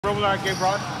Roller gay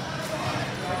broad.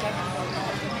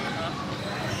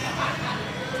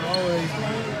 Always.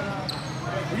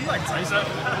 What do you like, Tyson?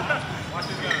 Watch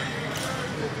this guy.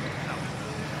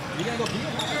 You gotta go pee?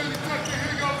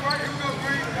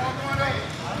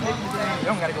 You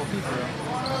don't gotta go pee for real.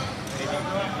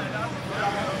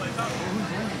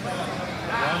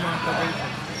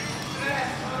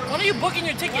 When are you booking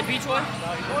your ticket, Beachboy?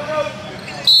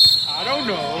 I don't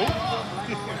know.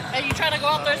 Hey, you trying to go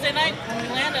out Thursday night when we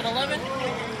land at 11?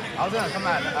 I was gonna come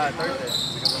out Thursday.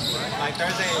 Like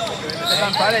Thursday. Because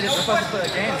on Friday, they're supposed to play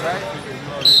the games, right?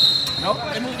 Nope.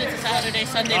 They moved it to Saturday,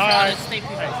 Sunday for All out right. of state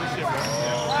people. Hey, good shit, bro.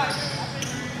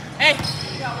 Hey,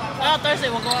 out Thursday,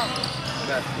 we'll go out.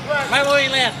 Right where we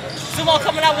land. Sumo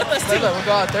coming out with us too. We'll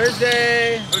go out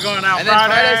Thursday. We're going out And then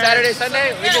Friday. Friday, Saturday,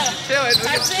 Sunday, we Yeah. just chill. We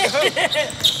That's just chill. it.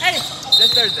 Hey,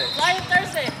 This Thursday. fly in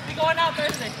Thursday. We going out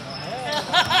Thursday.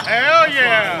 Hell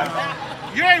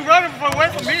yeah. You ain't running away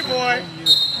from me, boy.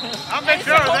 I'll make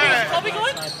sure of that. Kobe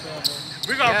going?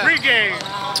 We're going to pregame.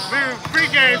 We're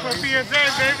pregame for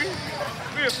PSA, baby.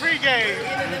 We're pregame.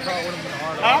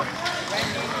 Huh?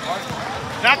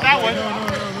 Not that one.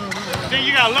 Then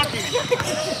you got lucky.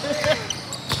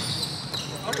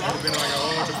 I've been like an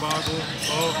old debacle,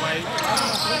 old fight.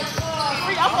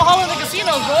 Free alcohol in the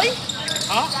casinos, boy.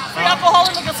 Huh? Free alcohol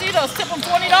in the casinos. Tip them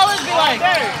 $20. Be like,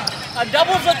 a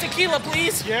doubles of tequila,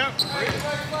 please. Yeah.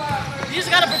 You just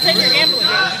gotta pretend you're gambling.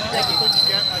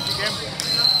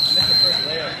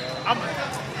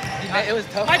 It was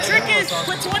tough. My trick is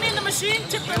put 20 in the machine,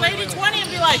 tip the lady 20, and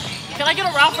be like, can I get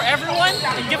a round for everyone?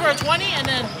 And give her a 20, and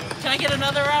then can I get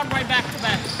another round right back to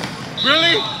back?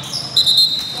 Really?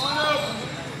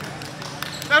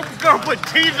 That girl put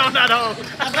cheese on that hoe.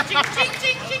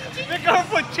 That girl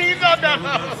put cheese on that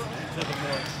hoe.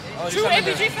 True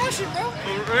ABG fashion, bro.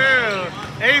 For real.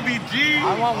 ABG.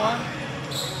 I want one.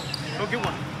 Go get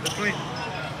one. Let's clean.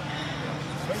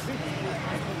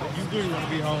 You do want to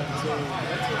be home, so.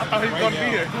 I thought he was going to be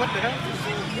here. What the hell?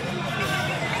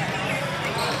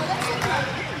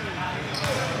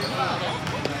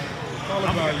 It's all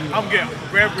about you. I'm getting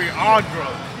Gregory all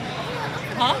drunk.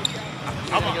 Huh?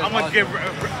 I'm going to get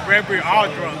Gregory all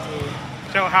drunk.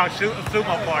 Show how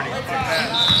sumo party.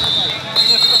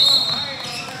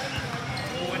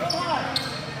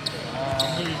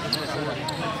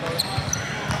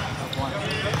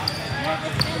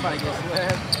 Everybody gets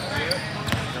wet.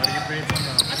 Gotta get paid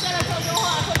somehow. I said I told you, I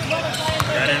told you brother flying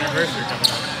That Thursday. anniversary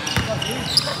coming up.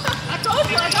 I told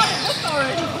you, I got it booked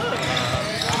already. Look.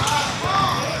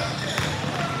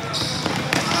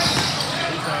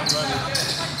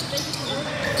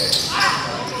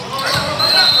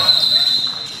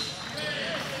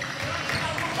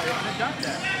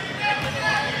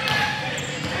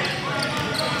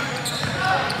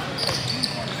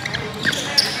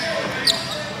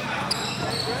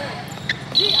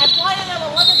 Gee, I fly in at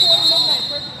 11:40 midnight,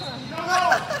 perfect time.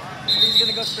 He's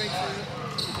gonna go straight through.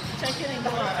 Check in and go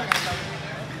out.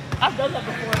 I've done that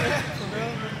before.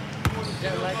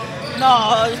 No.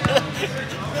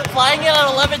 Flying in at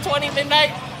 11:20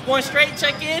 midnight, going straight,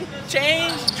 check in,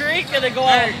 change, drink, and then go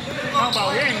out. Hey, how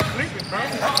about we ain't even sleeping, bro?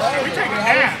 We taking a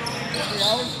nap. 3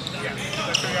 hours? Yeah,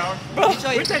 3 hours. Bro,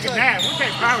 We take a nap. We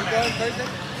take power nap. Thursday? Me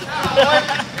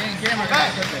and Cameron are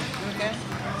going Thursday. You okay?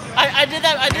 I did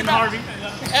that. I did And that. Harvey.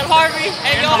 And Harvey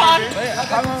and Johan. Wait, I'm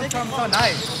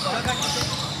tonight.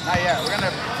 Not yet. We're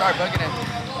gonna start booking it.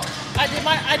 I did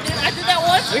that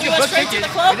once. We can went book straight to tickets.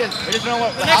 the club. We just don't know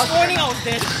what The house next we're morning in. I was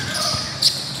dead.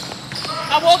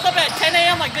 I woke up at 10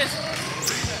 a.m. like this.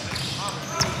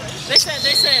 They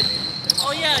said,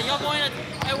 oh yeah, y'all going at,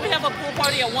 and we have a pool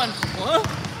party at 1. Huh?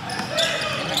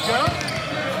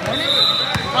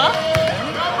 Huh?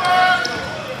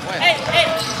 When? Hey,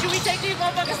 should we take these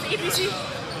motherfuckers to EBC?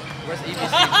 Where's the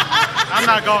EBC? I'm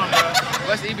not going, bro.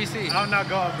 What's the EBC? I'm not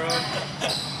going, bro.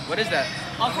 What is that?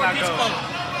 Encore not Beach going. Club.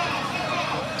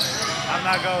 I'm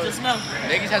not going. Just know.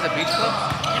 Vegas has a beach club?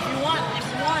 If you want.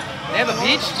 They have a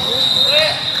beach?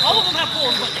 All of them have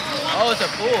pools, but if you want. Oh, it's a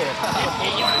pool.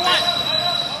 If you want.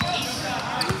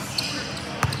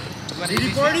 You want Diddy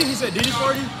EBC? party? He said Diddy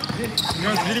party? You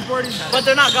know it's Diddy party? But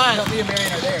they're not guys. Me and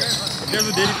Marion are there. If there's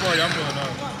a Diddy party, I'm going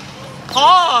up.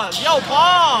 Pause. Yo,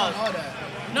 pause. All that.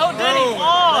 No Diddy, Bro,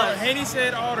 pause. Haney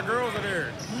said all the girls are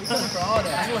there. We coming for all that.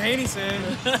 That's what Haney said.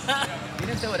 He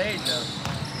didn't say what age though.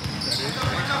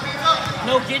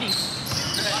 No giddy.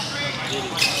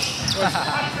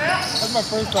 That's my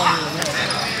first time here, man.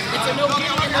 It's a no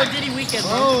giddy and no Diddy weekend,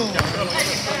 bro. Oh.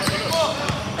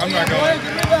 I'm not going.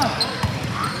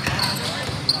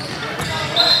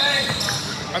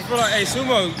 I feel like, hey,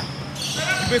 Sumo,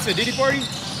 you been to a Diddy party?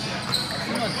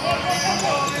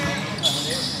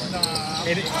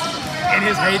 In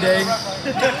his heyday.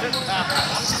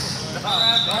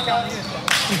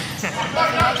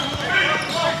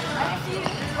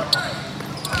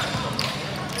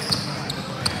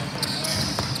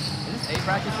 A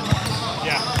practice?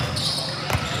 Yeah.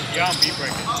 Yeah, on B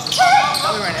breaking.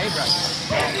 We were in A practice.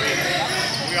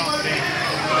 We on C.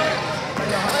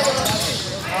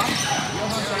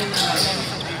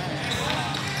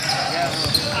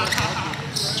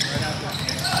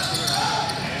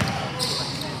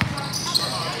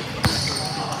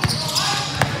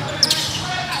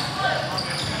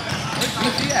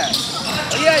 Yeah.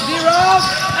 Oh yeah, D-Rob!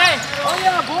 Hey, Oh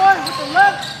yeah, boy, with the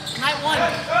left! night one.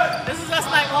 This is us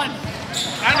night one.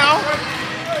 I know.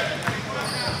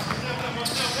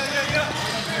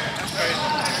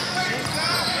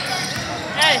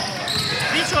 Hey,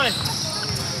 Detroit.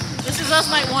 This is us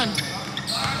night one.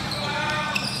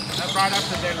 That's right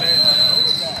after they left.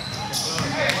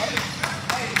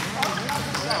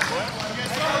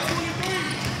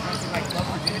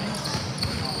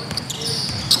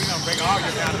 We're gonna bring all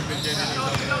your down to virginity.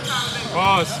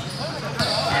 Pause.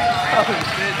 Oh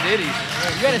shit, Diddy.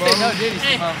 You gotta say no Diddy,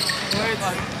 Hey. Simone.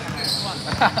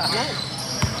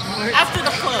 After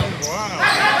the club.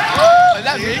 Is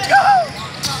that Rico?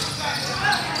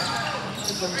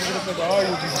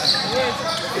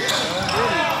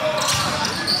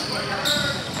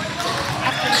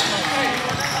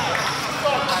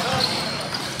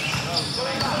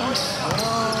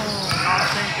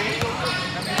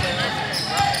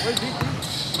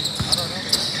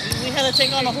 We had to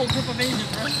take on a whole group of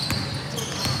Asians, bro.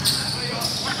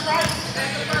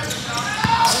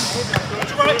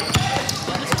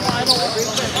 I don't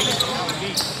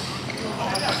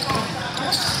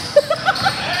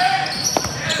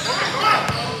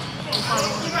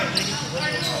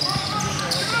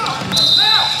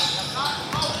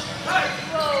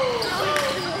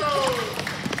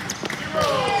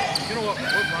You know what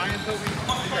Ryan told me?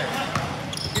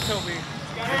 He told me,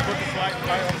 they put the flight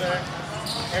up there,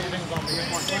 everything's gonna be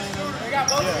one. We got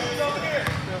both of these over here.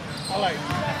 I like it.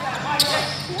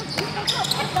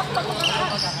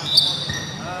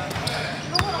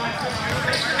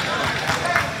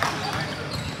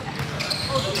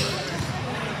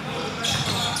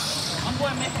 I'm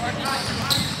going to make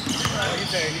He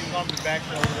said he's gonna be back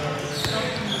over there.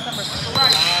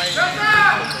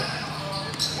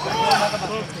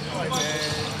 Like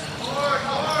that.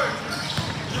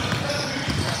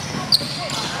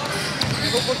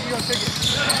 Go book you your ticket.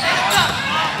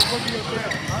 Go book you your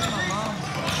ticket.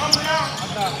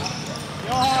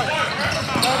 Johan.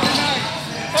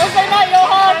 Thursday night,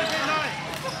 Johan.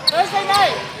 Thursday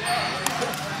night.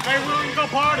 Hey, we can go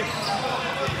party.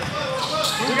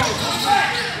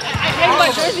 I hang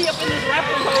my jersey up in this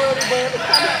Raptors already, but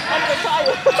I'm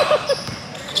retired.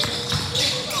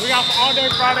 We got all day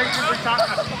Friday to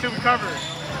recover.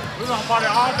 We're gonna party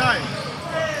all day.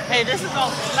 Hey, this is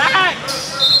all slack.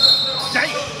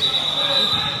 Dang.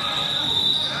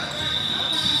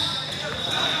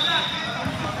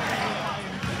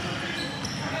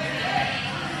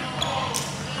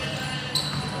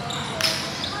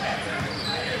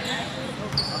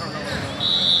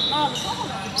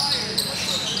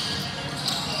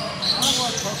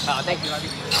 Oh, thank you.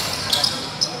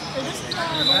 Hey, this is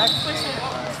Star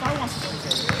Wars.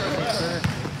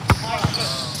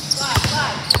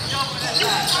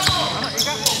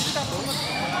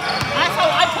 That's how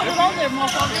I put it on there,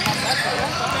 motherfucker.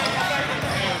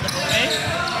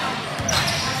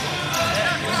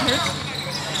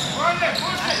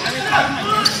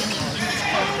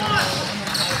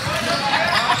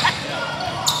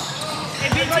 Hey,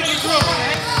 BT, you too,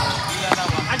 man.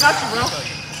 I got you, bro.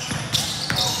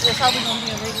 It's probably gonna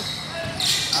be a Vegas.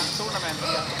 Tournament, you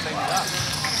have to play it up.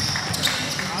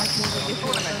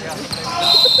 Tournament, you have to play it up.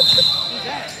 Who's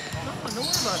that? No, don't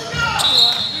worry about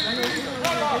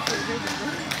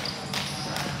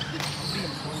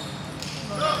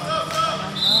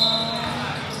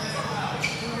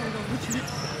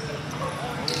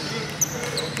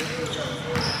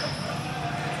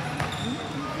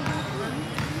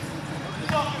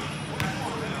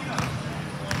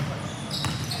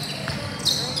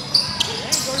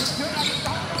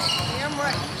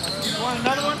You want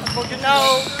another one?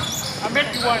 No. I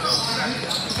meant you one.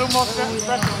 Two more special.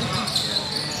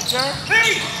 Sure?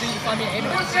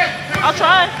 I'll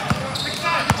try.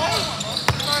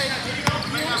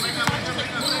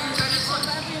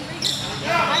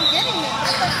 I'm getting it.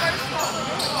 That's the first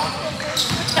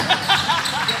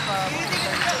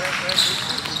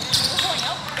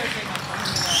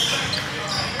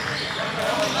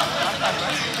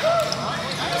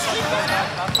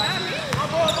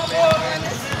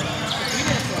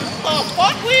Oh,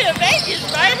 to Vegas,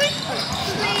 baby.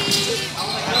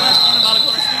 I'm about to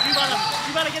go to sleep. You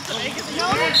about to get to Vegas? No,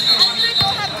 I'm gonna go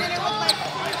have dinner with my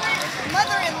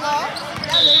mother-in-law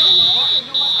that lives in Vegas.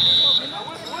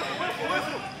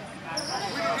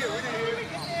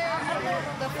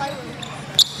 The fireworks.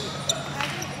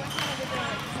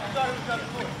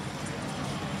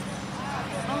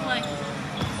 I'm like,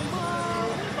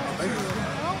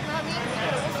 No, not me.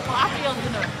 well, I'll be on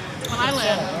dinner when I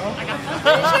land. I got I'm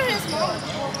pretty sure his mom.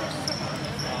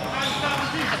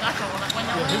 when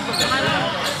I land.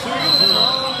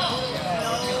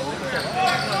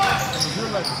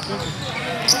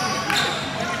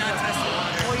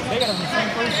 They got the same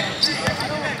person.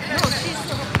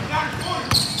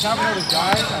 Traveling with his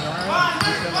guys and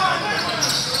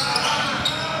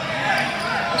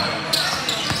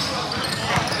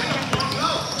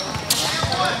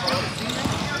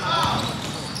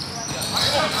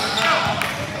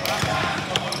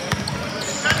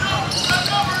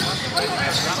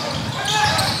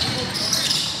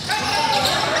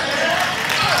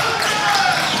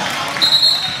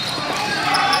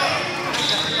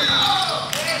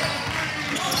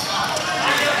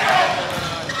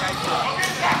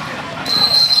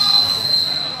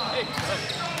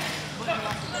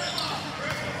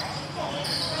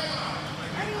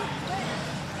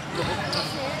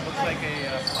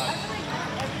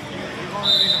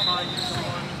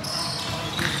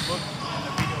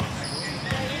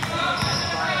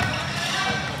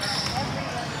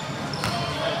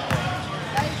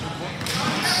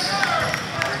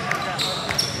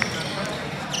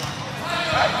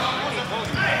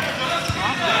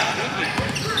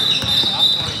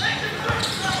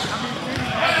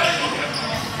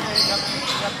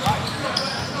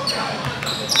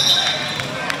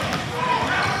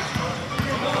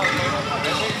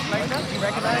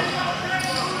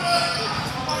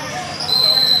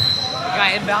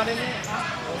Inbound in it. It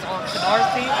was on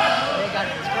Kennard's team. They got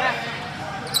it scrapped.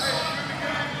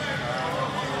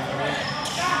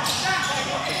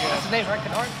 What's his name, right?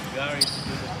 Kennard?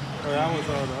 Oh, that was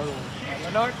the other one.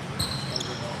 Kennard?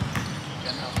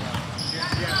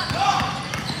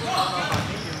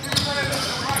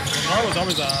 Kennard was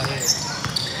always out here.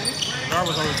 Kennard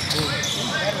was always cool.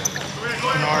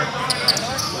 Kennard.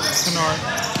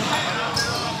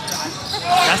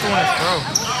 That's the one that's pro.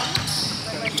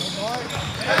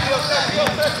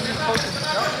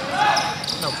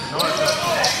 No,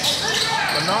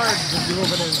 Bernard just be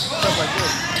moving and stuff like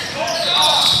this.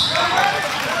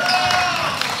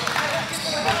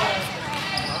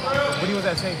 When he was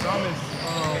at St. Thomas,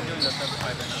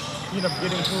 he ended up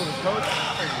getting into it with his coach. I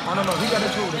don't know, he got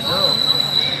into it with his girl.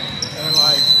 And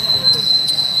like,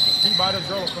 he bought his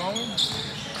girl a phone,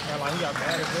 and like, he got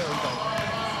mad as hell. He's like,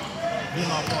 beat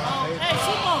my phone. Hey,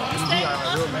 Sumo, you stay with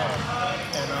us? Real mad.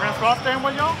 And Francois staying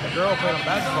with y'all? the girl played on the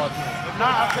basketball team. If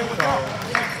not, I'll stay with y'all.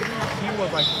 He was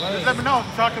like playing. Just let me know if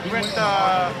you're talking with He's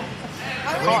got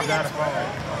a phone.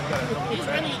 He's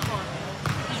renting a car.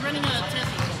 He's renting a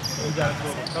Tesla. He got into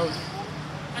it with coach.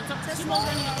 Sumo's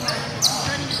renting a car.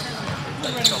 He's renting a Tesla.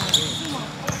 Who's renting a Tesla? Sumo.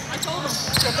 I told him.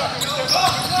 He's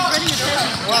renting a Tesla.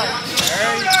 What?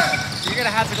 You're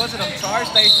gonna have to go to the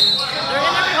charge stations. They're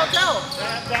in every hotel.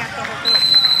 That's the hotel.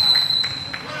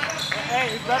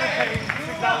 Hey, it's better pay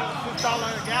 $6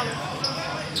 a gallon.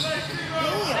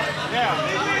 Yeah,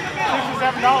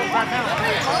 $67 right now.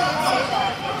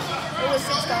 It was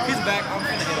 $6. He's back. I'm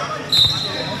gonna get him.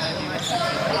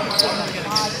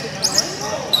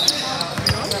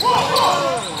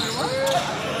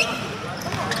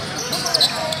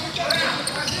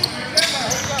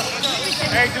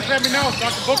 Hey, just let me know so I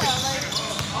can book it.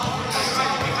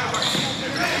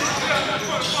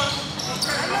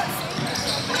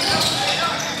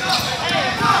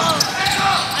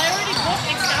 I already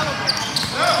booked Excalibur.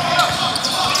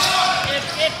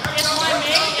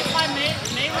 If my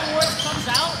May rewards comes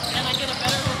out and I get a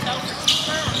better hotel for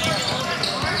cheaper or maybe a little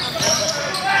bit more, I'm in.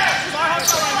 Because our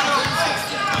hotel right now is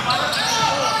 $160.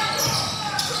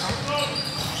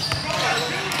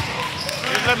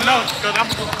 Just let me know because I'm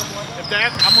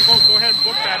gonna go ahead and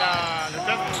book that the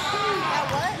Tesla. That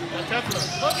what? The Tesla.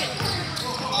 Book it.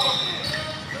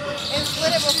 And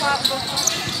split it before.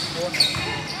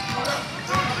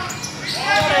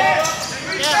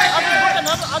 Yeah,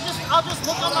 I'll just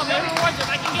look on my May rewards. If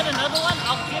I can get another one,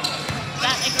 I'll give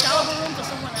that Excalibur room to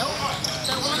someone else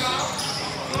that wants it.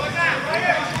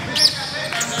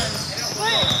 And then,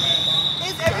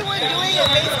 Is everyone doing it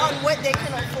based on what they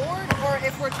can afford, or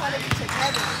if we're trying to be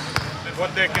together?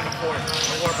 What they can afford.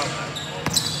 Don't worry about that.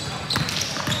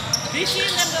 BC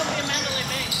and them don't be in Mandalay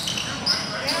Bay.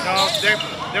 No,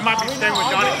 they might be staying with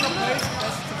Johnny.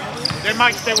 They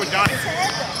might stay with Johnny.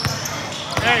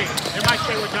 Hey, they might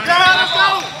stay with Johnny. Let's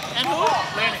go. And who?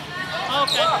 Planet.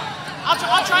 Okay.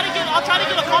 I'll try to get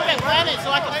a Combat Planet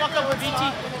so I can fuck up with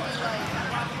BT.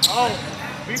 Oh,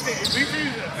 BT.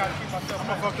 I'm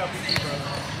gonna fuck up BT, bro.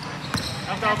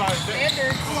 I'm talking about it.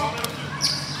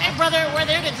 Hey brother, we're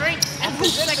there to drink. And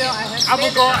who's second? I'm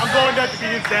going there to be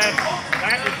his dad.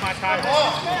 That is my title.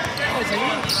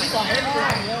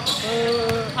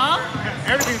 Huh?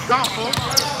 Everything's gone, fool.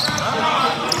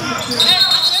 Hey,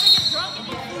 I'm ready to get drunk and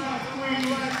eat food.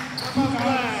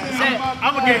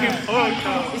 I'm gonna get him hooked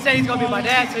though. He said he's gonna be my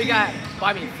dad, so he got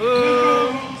buy me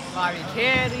food, buy me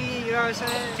candy, you know what I'm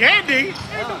saying? Candy?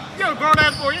 You're a grown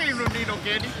ass boy, you ain't gonna need no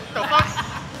candy. The fuck?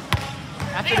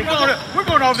 After the We're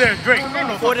going over there and drink. Ain't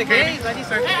no for the fucking candy. games, like he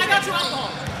said. Hey, I got you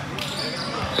alcohol.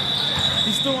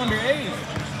 He's still underage.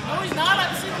 No, he's not.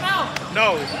 I've seen him out.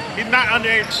 No, he's not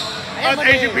underage. am Us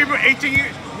Asian underage. people, 18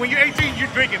 years. When you're 18, you're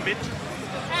drinking, bitch.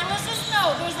 Hey, let's just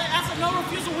know. That's a no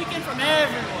refusal weekend from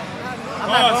everyone.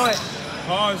 I'm not going.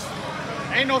 Pause.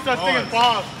 Ain't no such thing as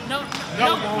pause. No,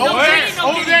 No, no, over there, kidding, no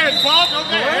over kidding. there is pause. Over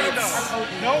there, hell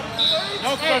no.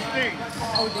 No such thing.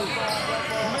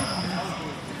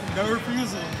 No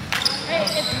refusal. Hey,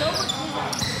 it's no refusal.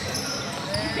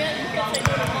 You can't say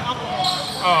no to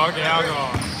alcohol. Oh, okay, I'll go.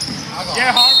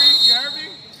 Yeah, Harvey, you heard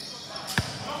me?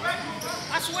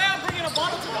 I swear I'm bringing a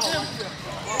bottle to the gym.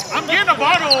 I'm getting a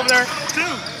bottle over there,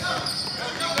 too.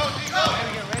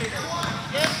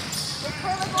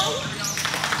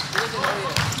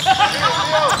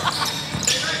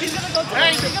 He's gonna go to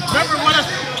Hey, remember when I...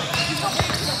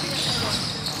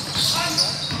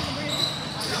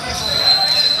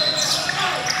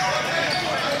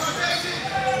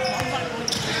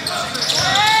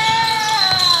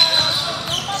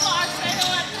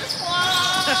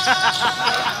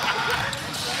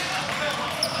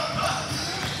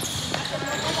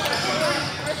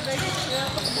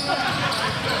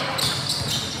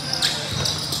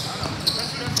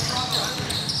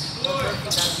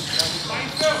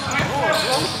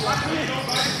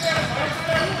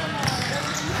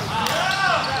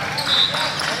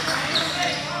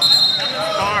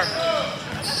 Star.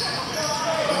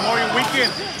 Memorial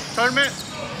Weekend tournament.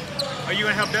 Are you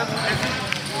gonna help Desmond?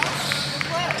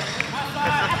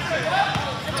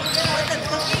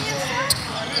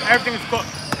 Everything is cooked.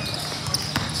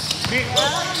 Me,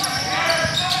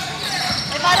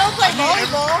 If I don't play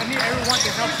volleyball, I need everyone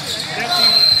to help Desi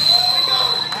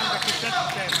on the concession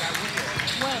stand that weekend.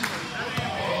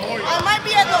 Memorial. I might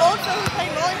be at the old field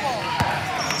playing volleyball.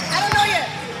 I don't know yet.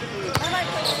 I might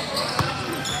play.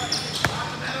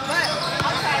 But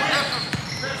I'll try it.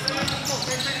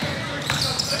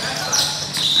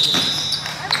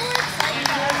 I'm more excited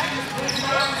about it.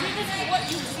 See, this is what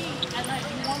you see, and like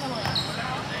you want to like.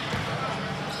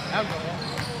 I'll go.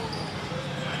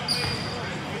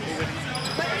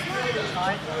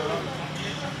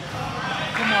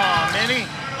 Come on, Manny.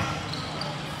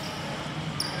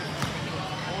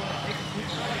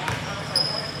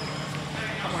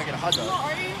 I want to get a hot dog. Are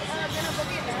you gonna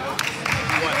book it now?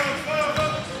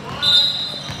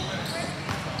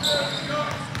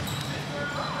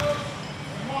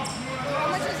 How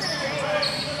much is it a day?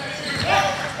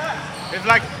 It's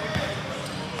like,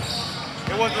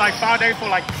 it was like 5 days for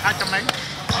like Ackerman. This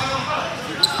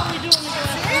is what we do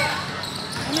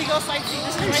when we go sightseeing.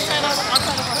 This is right side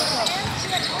outside of our hotel.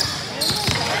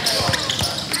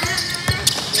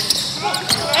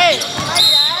 Hey, My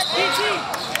dad. DT.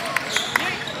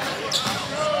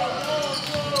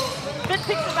 Good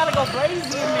picture gotta go crazy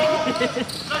in me.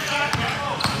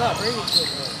 No, bring it to it.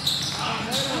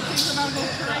 Picture gotta go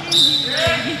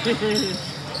crazy.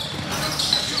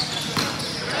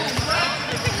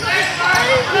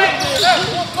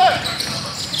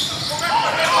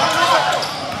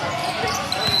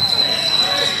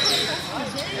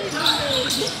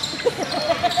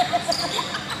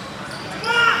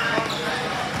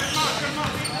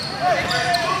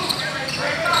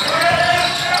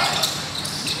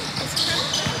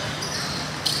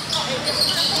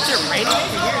 What's your rating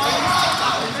for here?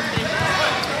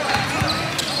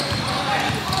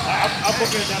 I'll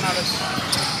book it down out of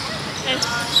And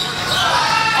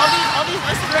all these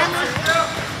Instagrammers.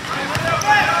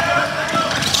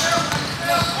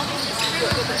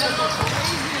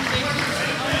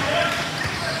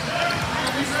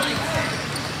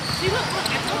 See, look,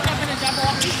 I told Kevin and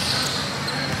Jabberwocky.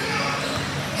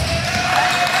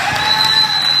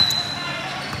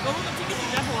 Go look at tickets to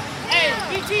Jabberwocky. Hey,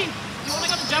 BT, you want to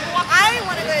go to Jabberwocky? I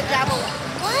want to go to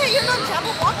Jabberwocky. What? You're not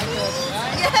Jabberwocky?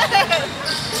 Yes.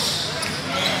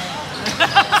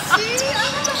 See,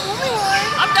 I'm not the only one.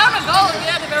 I'm down to go,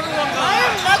 yeah, if everyone I goes.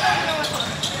 am not the only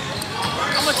one.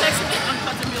 I'm gonna text him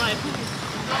uncut and be like,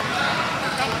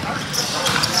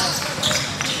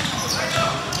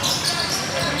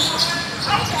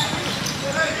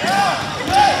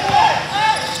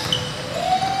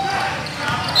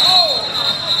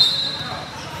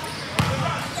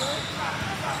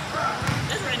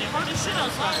 it's raining hard as shit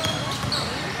outside.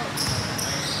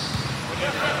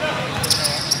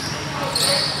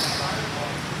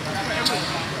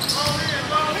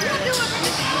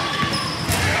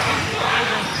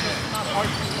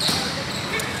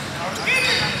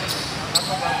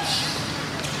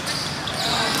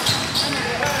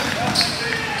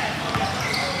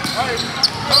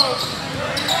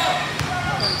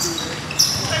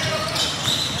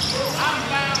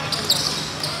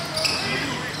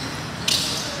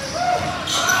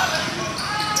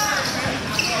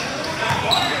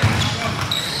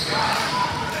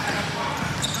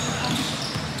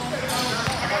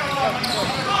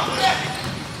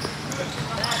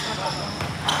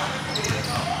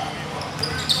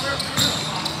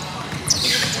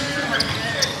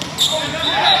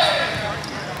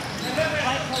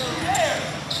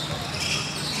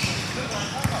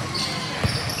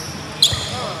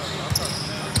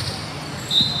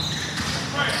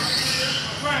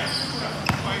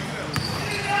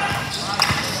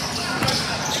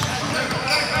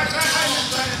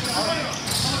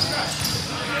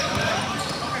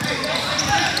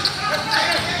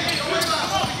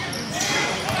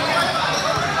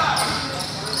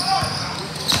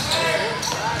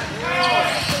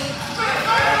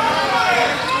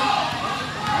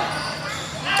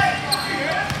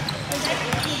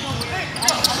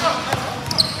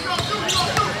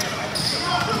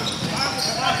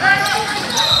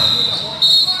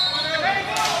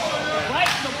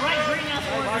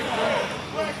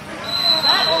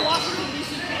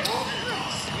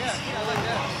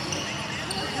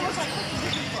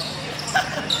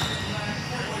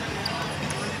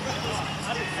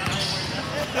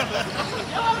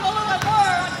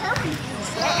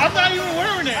 I'm not even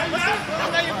wearing it. I'm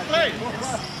not even playing.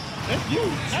 That's you,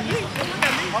 not me. Don't look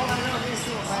at me.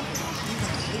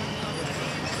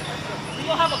 You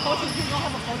don't have a coaching team, you don't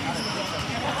have a coaching team.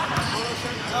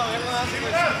 No.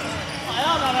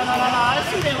 I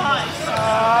see them high.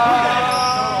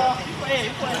 Hey,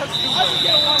 let's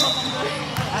get a warm up on this.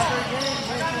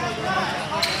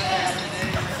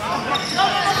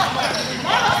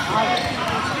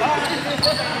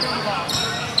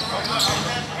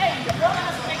 Hey, the brother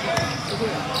has to take care of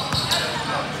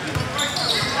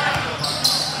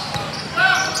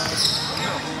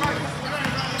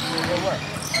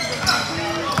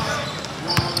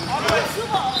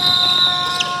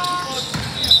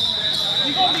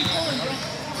you gonna be pulling,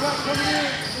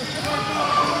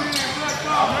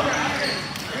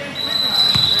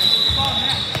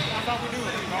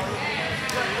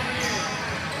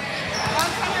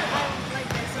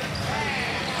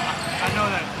 I know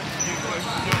that. You're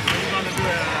going to do a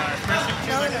friendship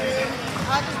too.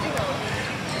 I'll just do it.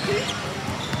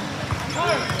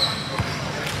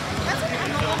 That's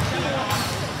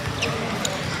okay.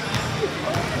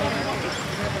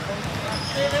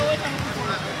 they're waiting.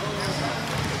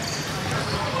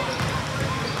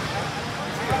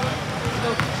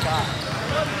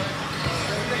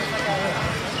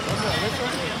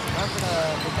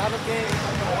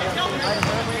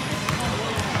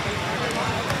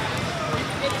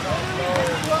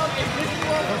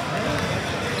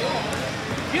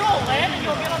 You don't land and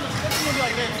you'll get on the slip and you'll be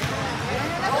like this.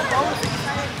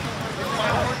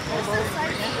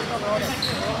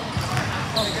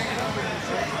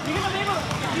 You're gonna be able to,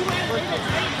 if you land late, it's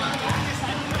late.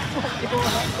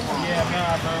 Yeah,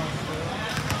 nah, bro.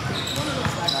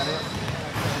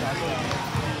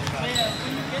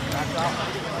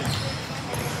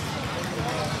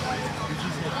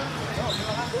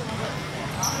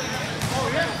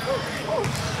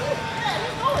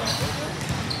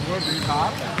 Where do you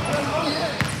top?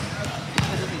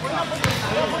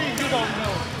 What you don't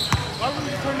know? Why would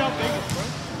you turn out Vegas, bro?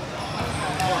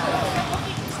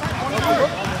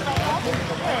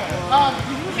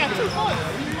 You got 2 points.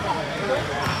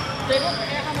 They don't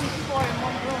care how many people are in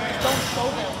one room. Just don't show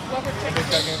them. Whoever checks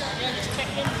in, just check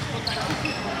in with like 2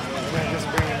 people. Just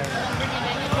bring it in. Bring it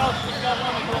in. If y'all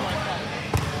want to go like that.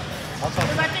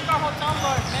 Because I think our hotels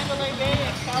are Mandalay Bay,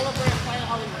 Excalibur, and Planet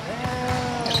Hollywood.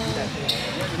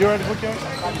 You already booked yours?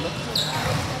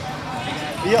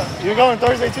 Yeah, you're going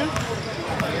Thursday too?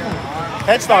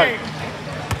 Head start. Hey,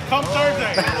 come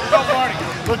Thursday. Go party.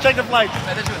 Go check the flight. We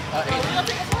don't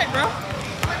take a flight, bro.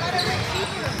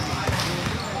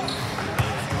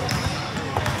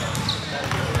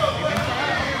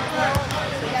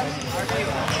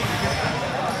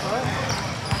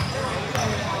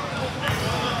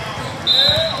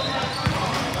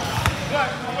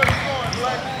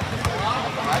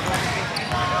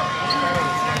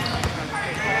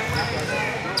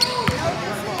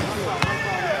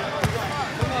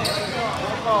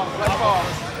 call. Let's call.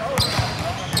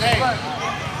 Hey,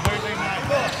 Thursday night.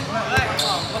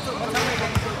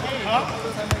 Huh?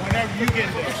 Whenever you get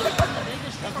there.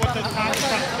 That's what the time is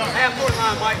going to start. Half court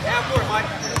line, Mike. Half court, Mike.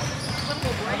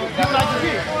 You like to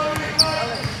hear.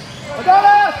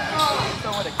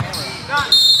 Still with the camera.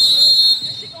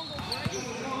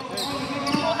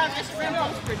 We'll have Instagram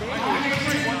posts per day.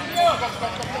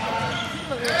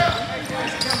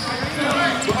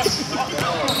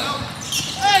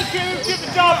 Hey, kid, get the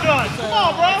job done. Come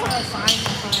on, bro.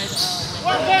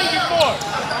 What day you for?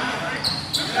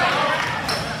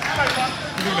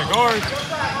 You doing the guard?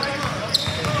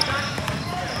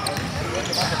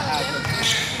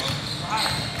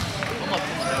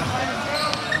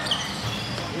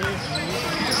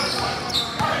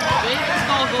 Vegas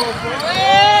gonna go, bro.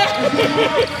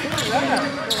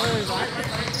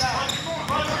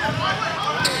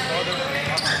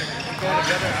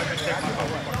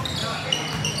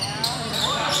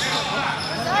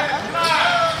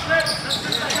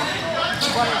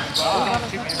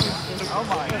 Oh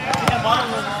my God.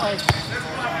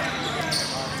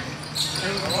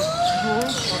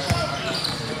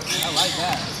 I like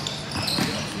that.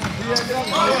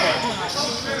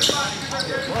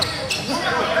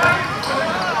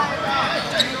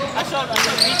 I showed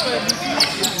Beach Boy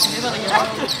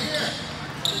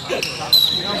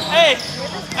Hey,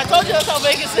 I told you that's how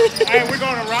Vegas is. Hey, we're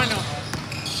going to Rhino. I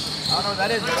don't know what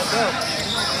that is, but let's go.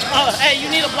 Oh, hey, you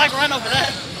need a black rhino for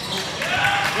that.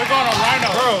 We're going to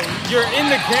Rhino. Bro, you're in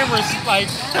the camera, like,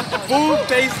 full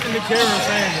face in the camera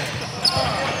saying that.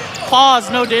 Pause,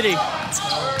 no Diddy.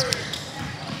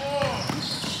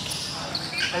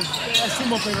 That's two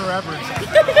more favorite rappers.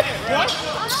 What?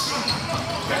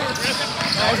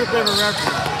 That's your favorite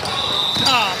rapper.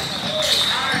 Nah.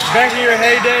 Back in your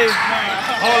heyday, a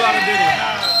whole lot of Diddy.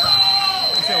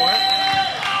 You said what?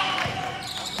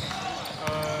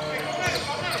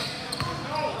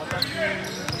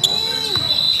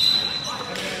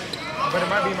 But it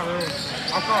might be in my room.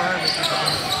 I'll call her and see if I can.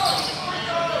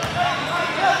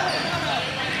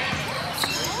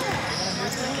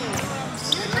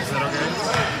 Is that okay?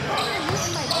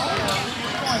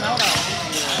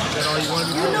 Is that all you want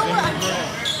to do?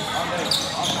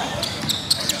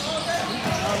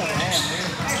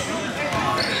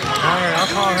 Alright, I'll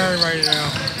call her right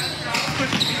now.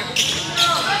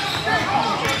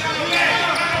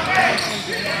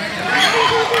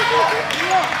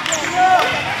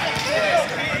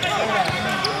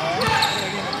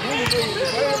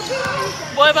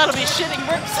 Boy, about to be shitting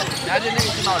bricks. Imagine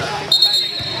niggas come out of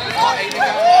all 8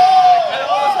 niggas. And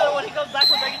all of a sudden when he comes back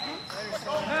with Vegas.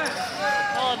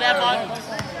 Oh, that bug.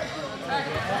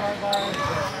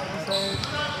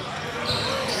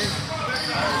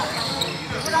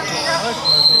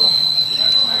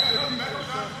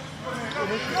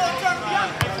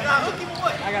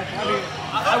 I got you.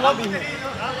 I won't be here.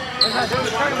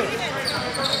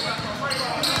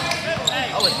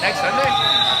 Oh, it's next Sunday?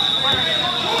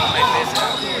 I might miss it.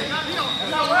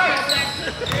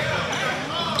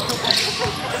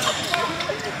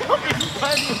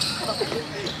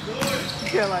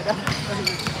 Yeah, like that.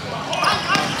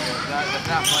 That's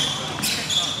not funny.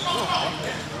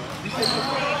 You said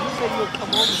you would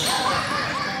come over.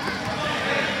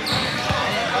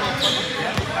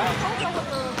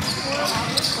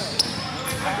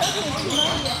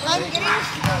 I'm getting I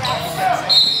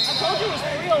told you it was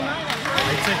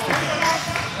 309. It's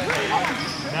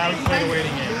 6:50. Now we play the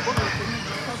waiting game.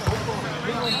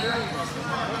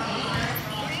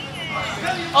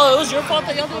 Oh, it was your fault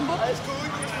that y'all didn't book this?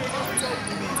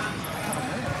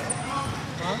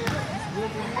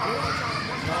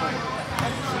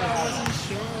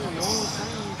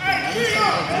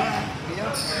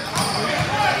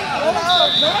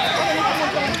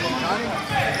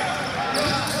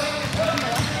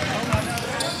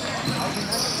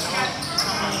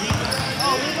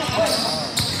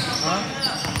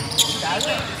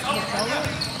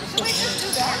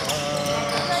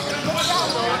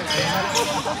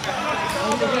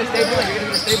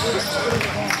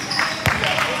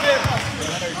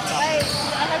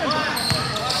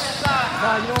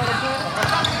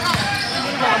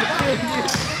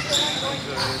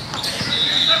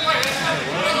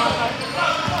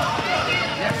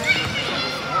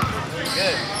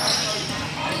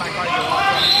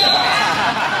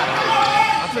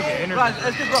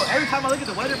 That's good, bro. Every time I look at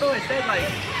the weather, bro, it says like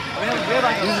we have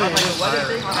like a weather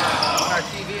thing on our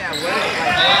TV at work.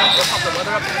 Like we'll pop the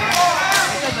weather up. It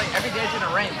says like every day it's gonna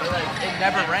rain, but like it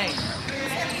never rains.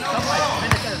 Some like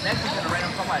minutes says next week's gonna rain.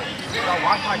 I'm like, bro,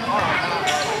 wash my car.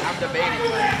 I'm debating.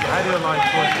 I did like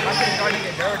My shit's starting to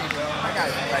get dirty, bro. I got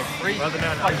like 3 fucking 2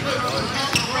 days on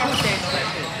that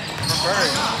shit. We're not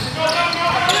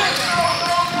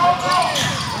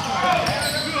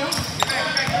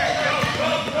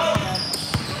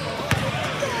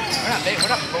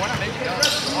making it.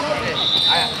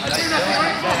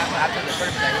 After the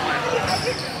first day,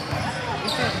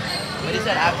 but he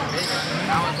said after Vegas.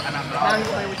 And I'm Now he's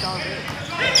playing with John Vegas.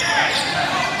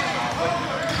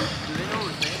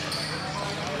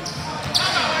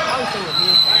 I would say with me.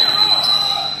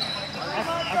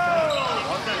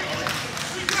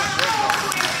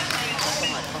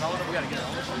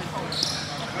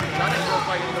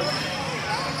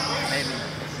 maybe.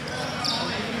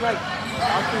 Like,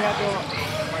 after you have to.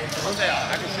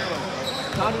 I can share with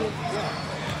Donnie,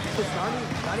 yeah. Because Donnie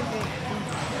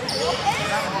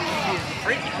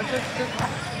Freaky.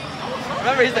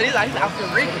 Remember, he said he's out for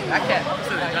freaky. I can't. Who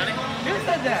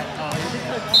said that?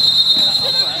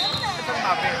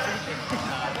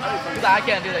 He's like, I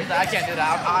can't do that. He's like, I can't do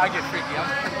that. I get freaky. I'm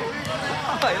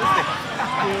like,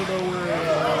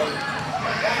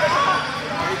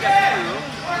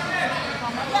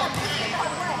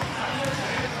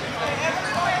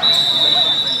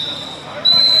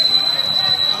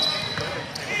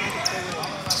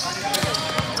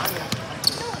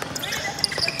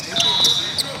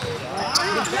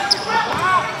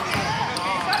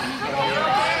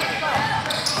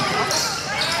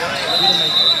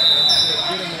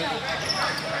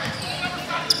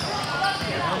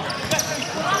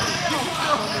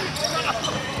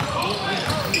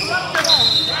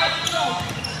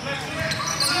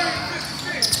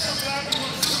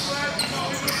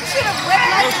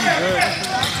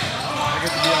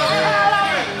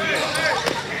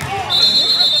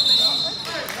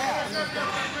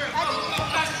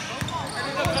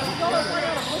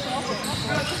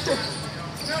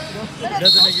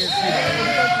 Doesn't make it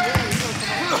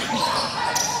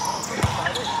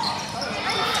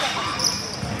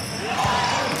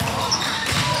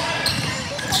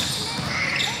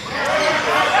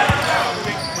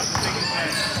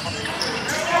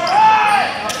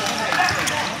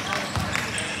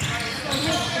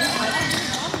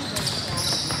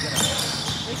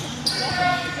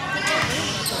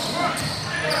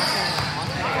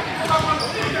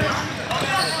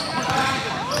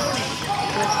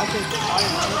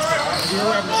So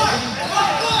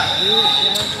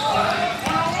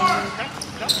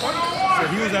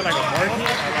he was at like a market,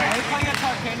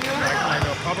 like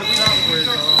a public shop where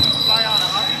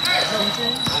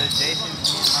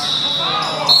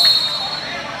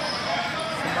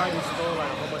somebody stole like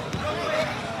a whole bunch of food.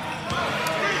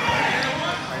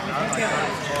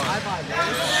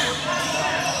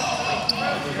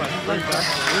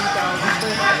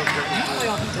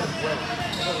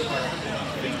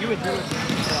 you would do it.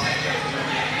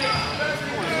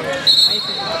 I ain't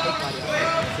thinking about big body.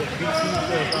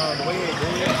 The way they do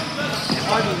it, it's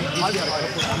probably he had a couple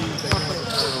of shoes that he wanted to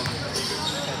sell.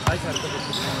 And Tyson had a couple of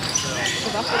shoes that he wanted to sell. So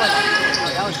that's what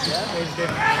like that was Jeff. They just gave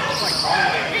him, it's like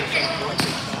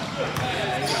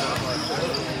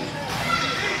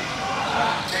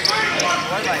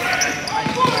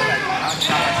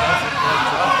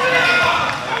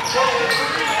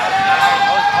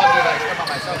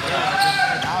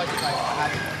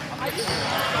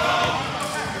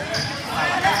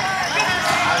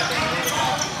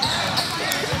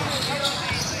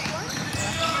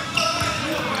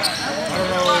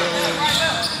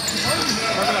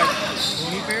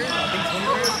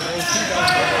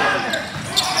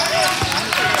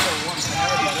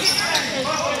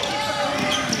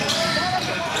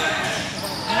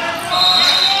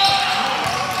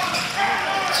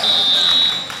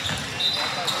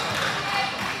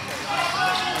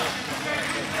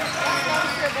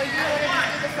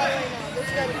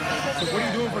So what are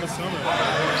you doing for the summer?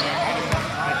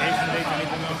 Like Asian dates,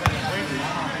 anything else? Crazy.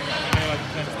 I know like you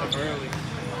kind of stuff early.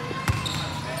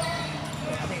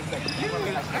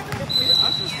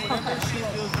 I just whatever she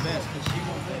feels best, because she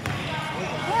won't let me.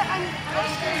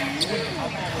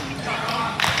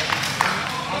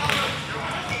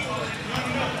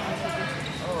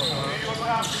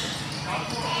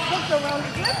 Book the round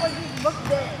trip or just book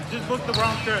the... Just book the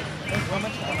round trip.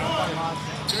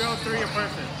 303 a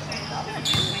person.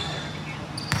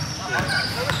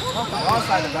 Wrong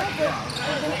side of the back.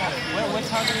 What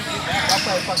time do you get back? I'll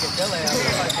play fucking Philly. I'll play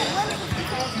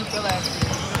fucking Philly.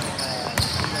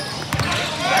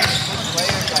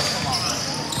 Players, like, come on.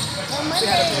 Well,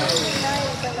 Monday is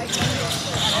night, but like...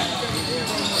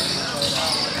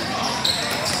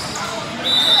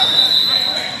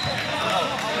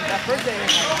 That first day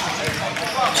is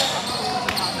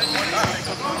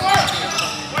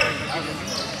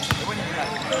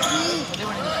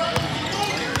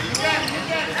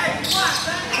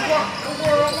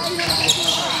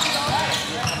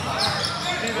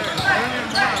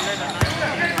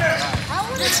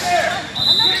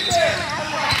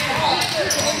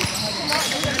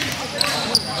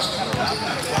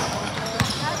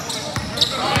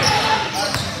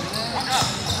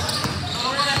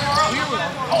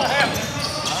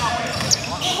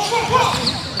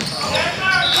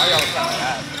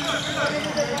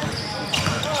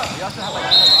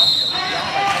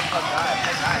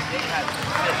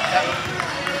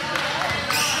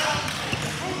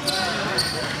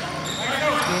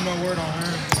Still no word on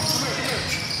her.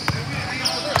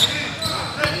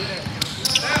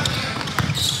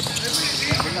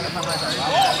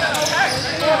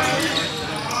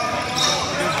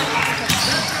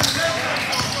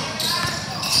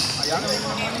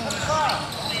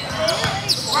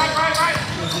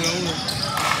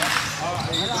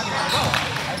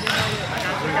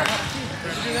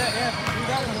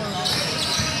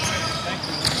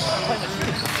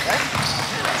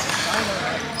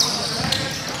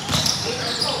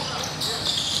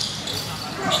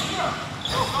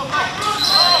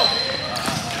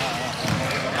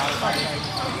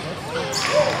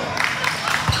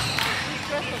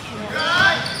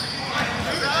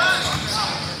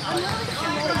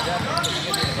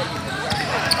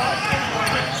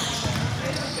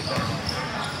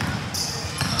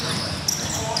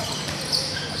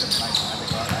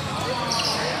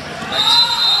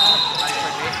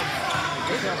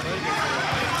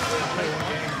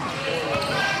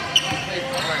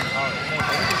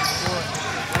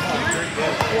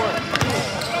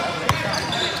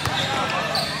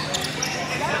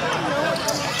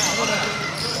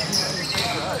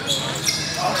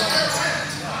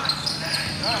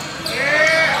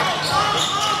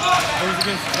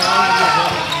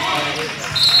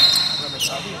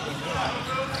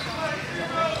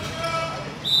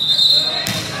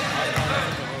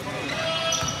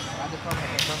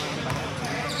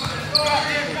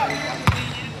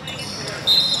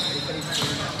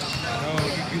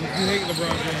 You hate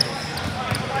LeBron James.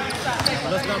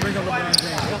 Let's not bring up LeBron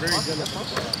James. They're very jealous.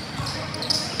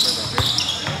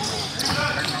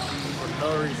 For no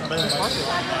reason.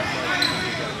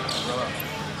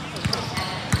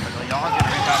 Y'all get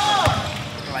reach out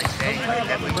to like say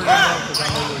definitely bring them up because I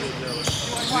know they're jealous.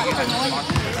 We get them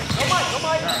responsible like come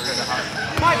on,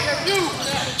 Mike, that's you.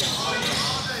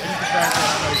 It's the fact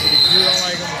that like, you don't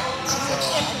like him, so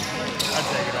I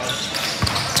take it off.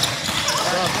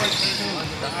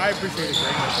 I appreciate it,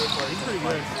 Greg. He's pretty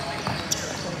good.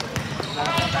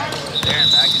 Darren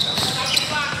back is up.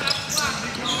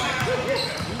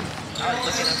 I was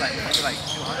looking at like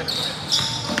 200.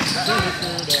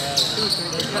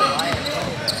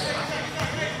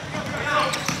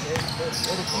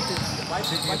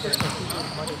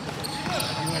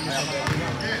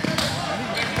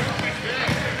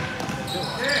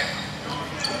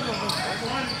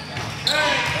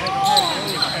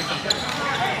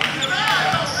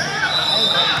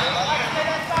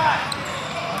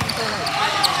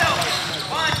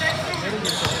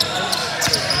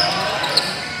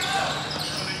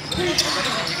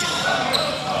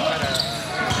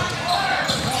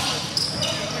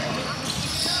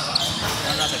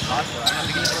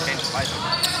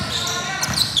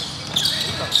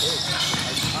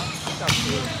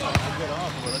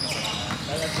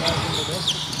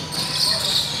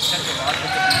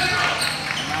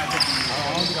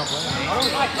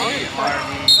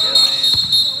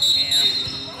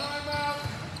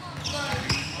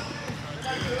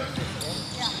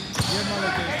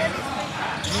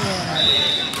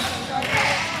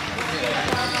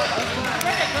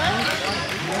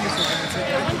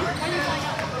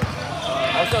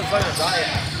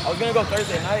 I was gonna go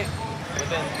Thursday night, but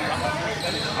then I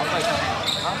was like,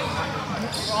 huh?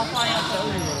 I'll find out.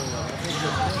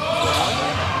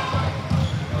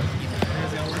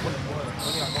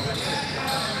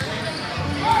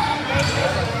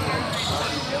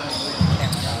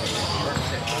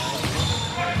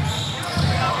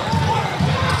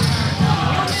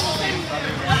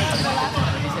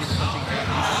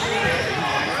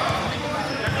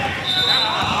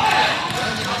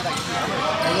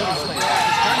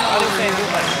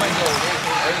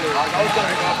 I was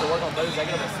gonna go off to work on Thursday. I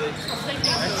get up at 6.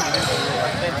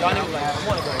 Then Johnny was like, I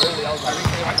want to go early. I was like,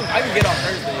 I can get off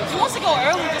Thursday. He wants to go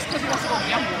early just because he wants to go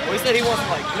gamble. Well, he said he wants to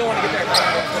like, you don't want to get there and go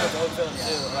to the hotel and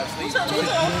chill, like sleep. I'm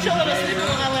chilling and sleeping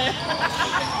in LA.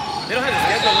 They don't have the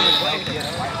schedule when they play. You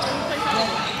know?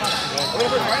 We're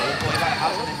gonna play Friday.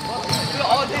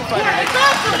 All day Friday. Yeah,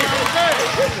 exactly.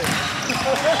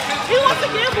 He wants to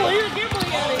gamble. He's a gambling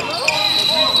addict.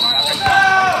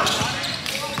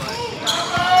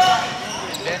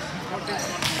 Yeah. Right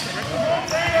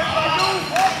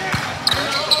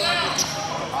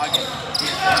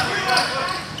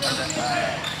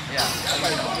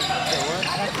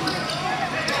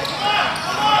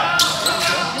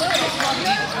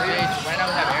now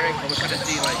we have Eric, but we're trying to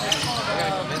see like we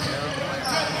gotta convince him.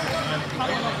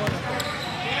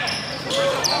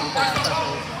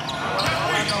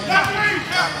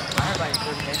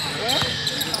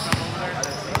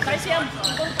 I see him.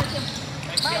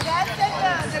 My dad said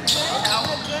the good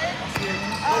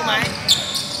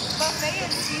buffet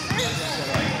and Caesar.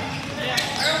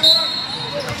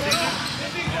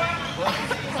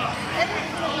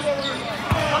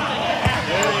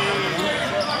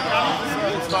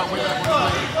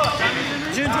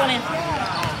 June 20th.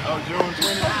 Oh, June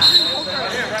 20th.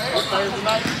 Thursday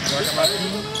night. I got my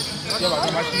team. Yeah, I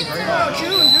got my team right now.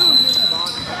 June.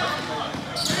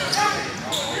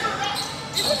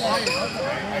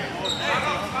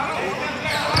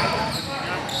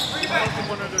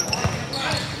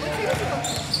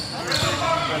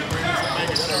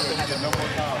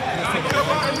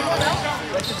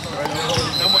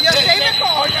 Your favorite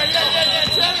call.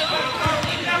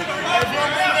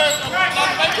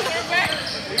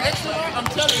 I'm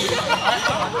telling you.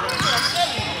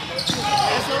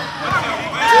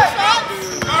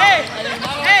 Hey,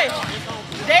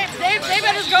 Dave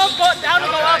and his girls go down to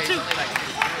go out too.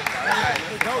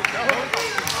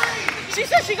 She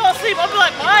said she gonna sleep. I'm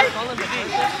like, why?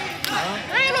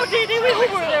 There ain't no DD, we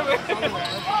Uber whatever.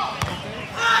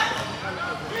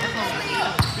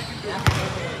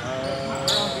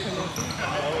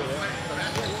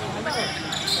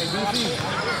 Hey, DC.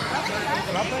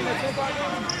 Can I play that tip out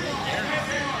there?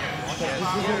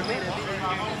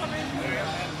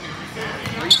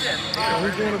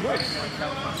 Who's doing the break?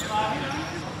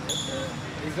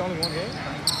 He's only one game?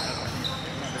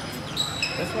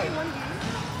 That's like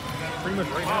pretty much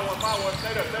right now.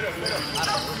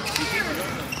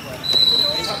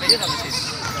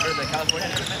 The California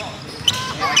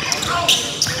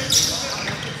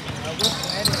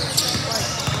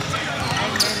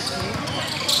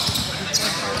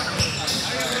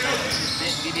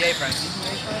DBA friend.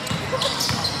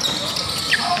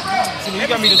 See, you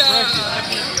got me distracted.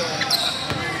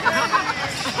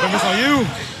 Focus on you.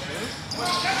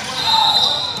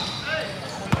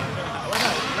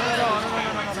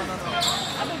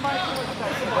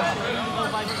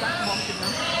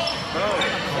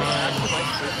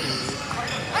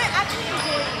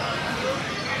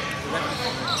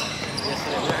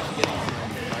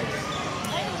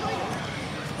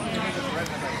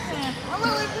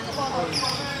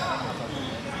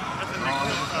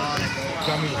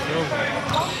 Got me silver.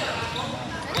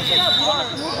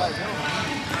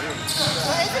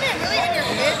 Well, isn't it really in your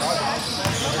head?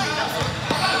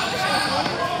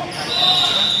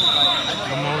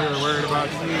 I'm over here worried about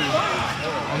you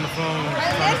on the phone,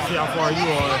 trying to see how far you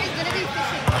are.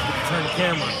 Turn the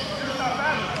camera.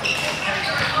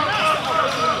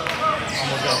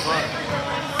 Almost got fired.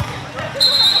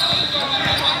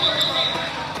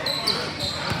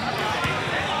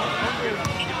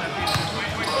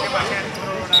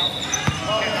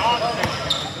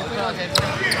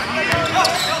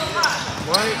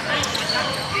 What?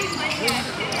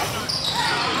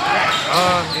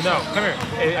 No, come here.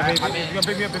 Hey, I mean, you're gonna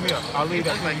pick me up. I'll leave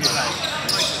that.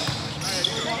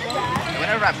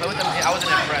 Whenever I play with them, I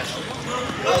wasn't impressed.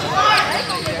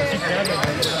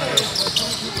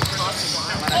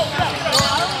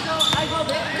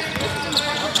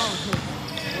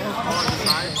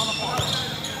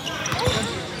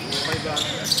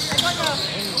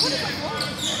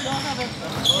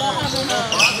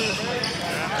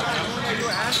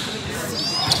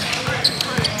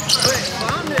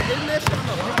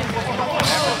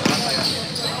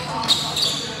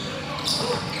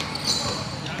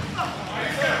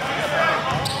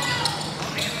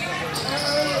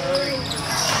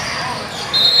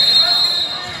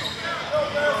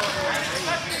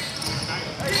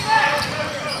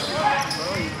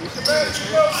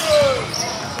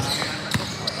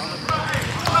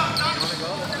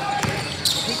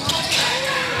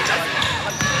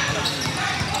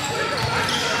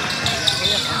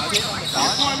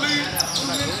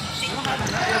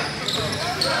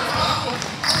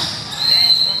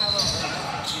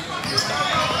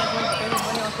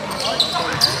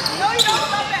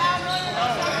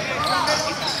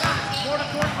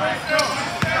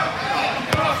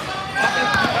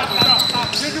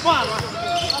 Come on.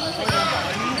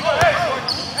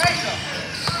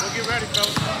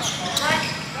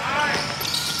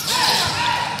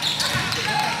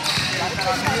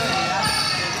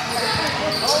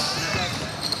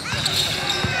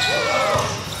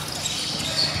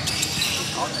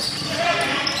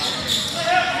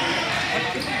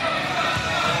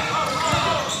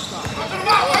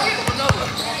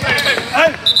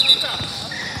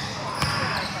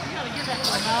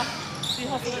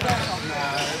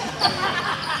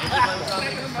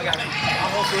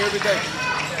 Every day.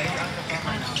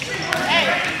 Hey,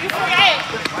 you forget.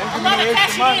 I'm not to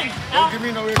cash it in. Don't give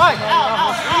me no Mike, here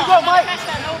you go, Mike.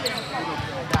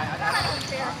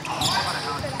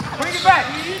 Bring it back.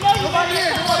 You know you Come on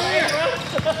here. Come on here.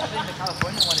 I think the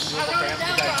California one is real for him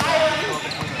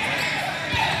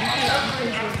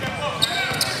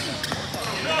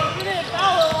You didn't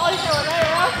foul him while you were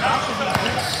there,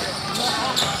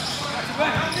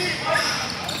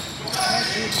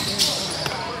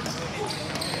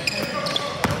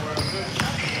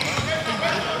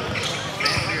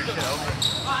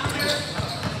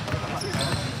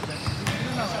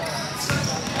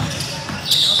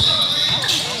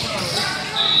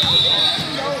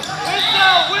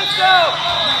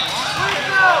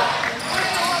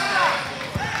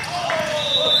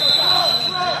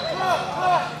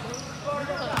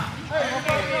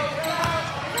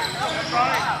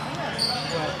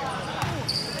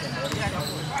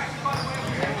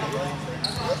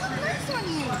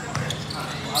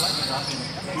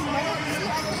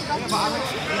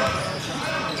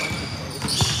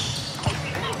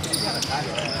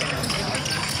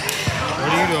 What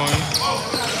are you doing?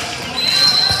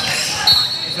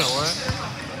 You said what?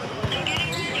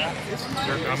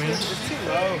 You're coming? It's too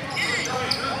low.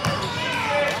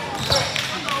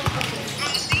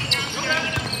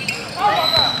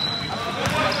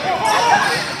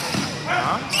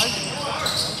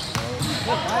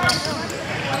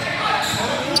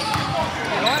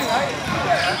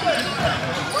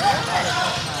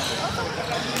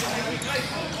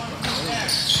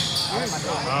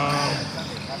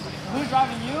 Who's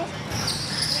driving you?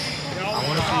 I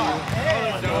want to see you.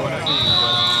 I want to see you,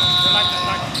 but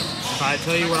if I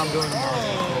tell you what I'm doing tomorrow,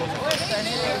 it's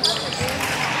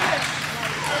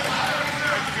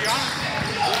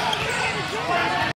cool.